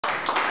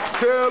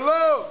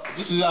Hello.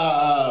 This is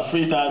our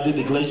freestyle I did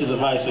the Glaciers of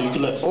Ice, so you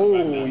can let. Oh,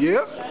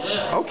 yeah?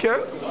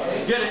 Okay.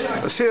 Get it.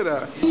 Let's hear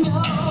that.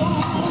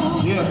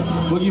 Yeah,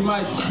 Boogie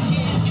Mics.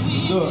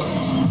 Do it.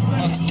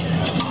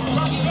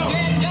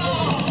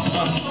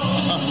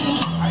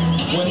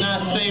 When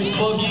I say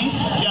boogie,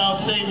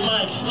 y'all say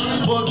mics.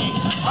 Boogie.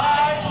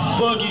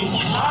 Boogie.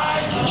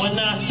 When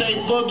I say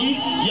boogie,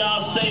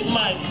 y'all say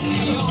mic.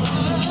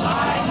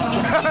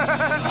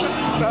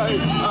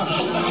 Nice.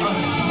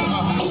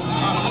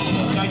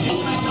 Thank you.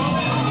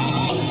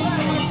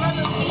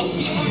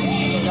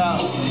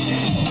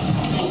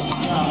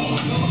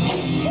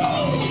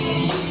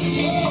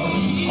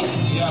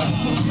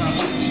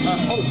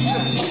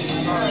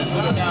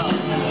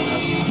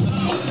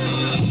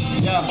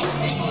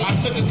 I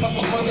took a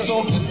couple months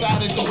off,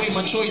 decided to weigh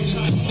my choices.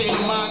 State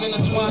of mind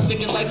intertwined,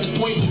 thinking life is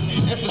pointless.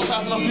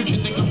 Emphasize my future,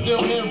 think I'm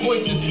still hearing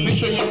voices. Make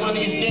sure your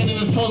money is standing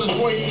as tall as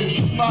voices.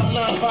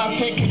 5'9",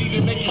 5'10", could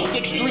even make it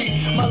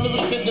 6'3". My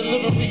lyrics and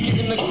delivery,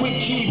 getting a quick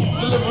key.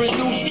 Delivering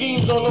new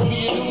schemes all over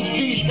your news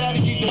feed.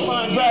 Strategy,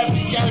 define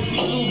gravity, galaxy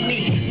lose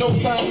me. No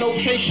sign, no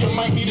trace, you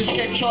might need to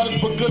sketch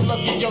charters, but good luck,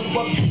 you young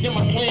bucks. Get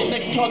my plan,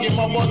 next target,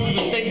 my boss is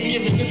a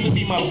Thanksgiving. This will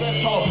be my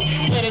best harvest.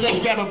 Planet X,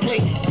 grab a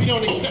plate. We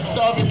don't accept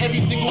starving. Every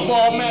single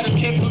ball matters,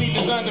 carefully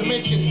designed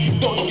dimensions.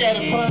 Don't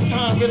scatter, prime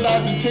time,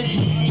 realize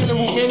intention.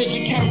 General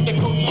manager, character,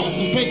 coach,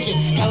 suspension.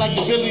 I like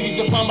the ability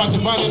to find my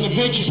divine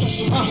intervention.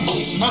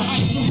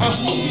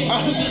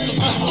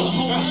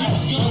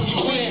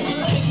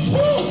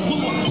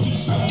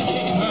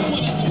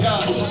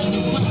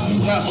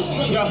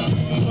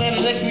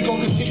 Planet X, we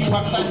gon' continue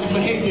our classic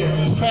behavior.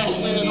 Crash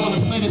landing on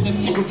a planet that's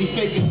secretly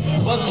fakers.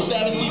 Was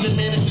established, even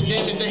managed to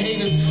damage the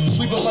haters.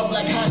 Sweep them up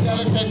like high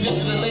dollars, that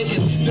digital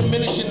Lakers.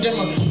 Diminishing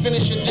dimmer,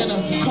 finishing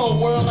dinner. Cold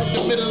world like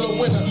the middle of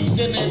winter.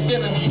 Dinner and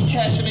dinner,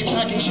 cash in their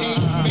pocket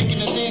change. Making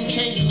a name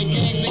change in the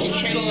game.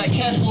 Niggas trading like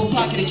cash for a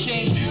pocket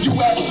exchange. You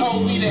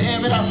assholes need to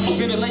air it out.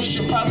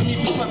 Ventilation, probably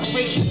need some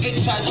preparation.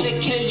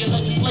 HIJK, your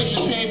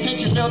legislation. Pay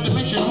attention, failed to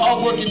mention.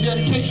 Hard work and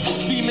dedication.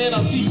 C-man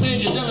on C-man,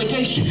 your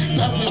delegation.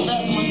 Faster and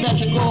faster, my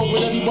stature goal.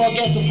 With every ball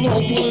got the flow.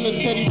 Doing a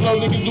steady blow,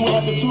 niggas do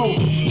half the tone.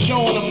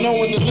 Showing them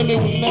knowing the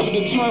limit was never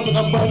determined.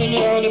 I'm burning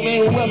it on the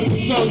man whoever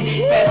concerned.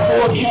 Fast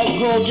forward, cash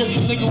grow, guess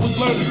the nigga was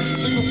learning.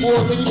 Single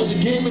forward, nigga in the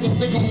game and this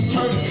nigga was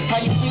turning. How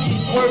you think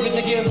he's swerving,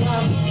 nigga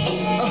impossible?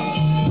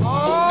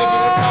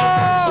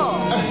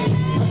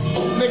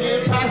 Nigga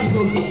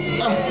impossible.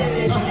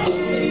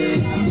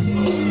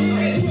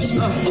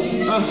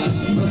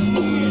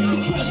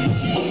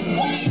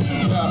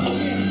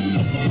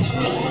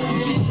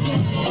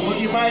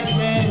 Boogie Mics,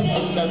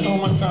 man. That's all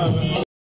my time, man.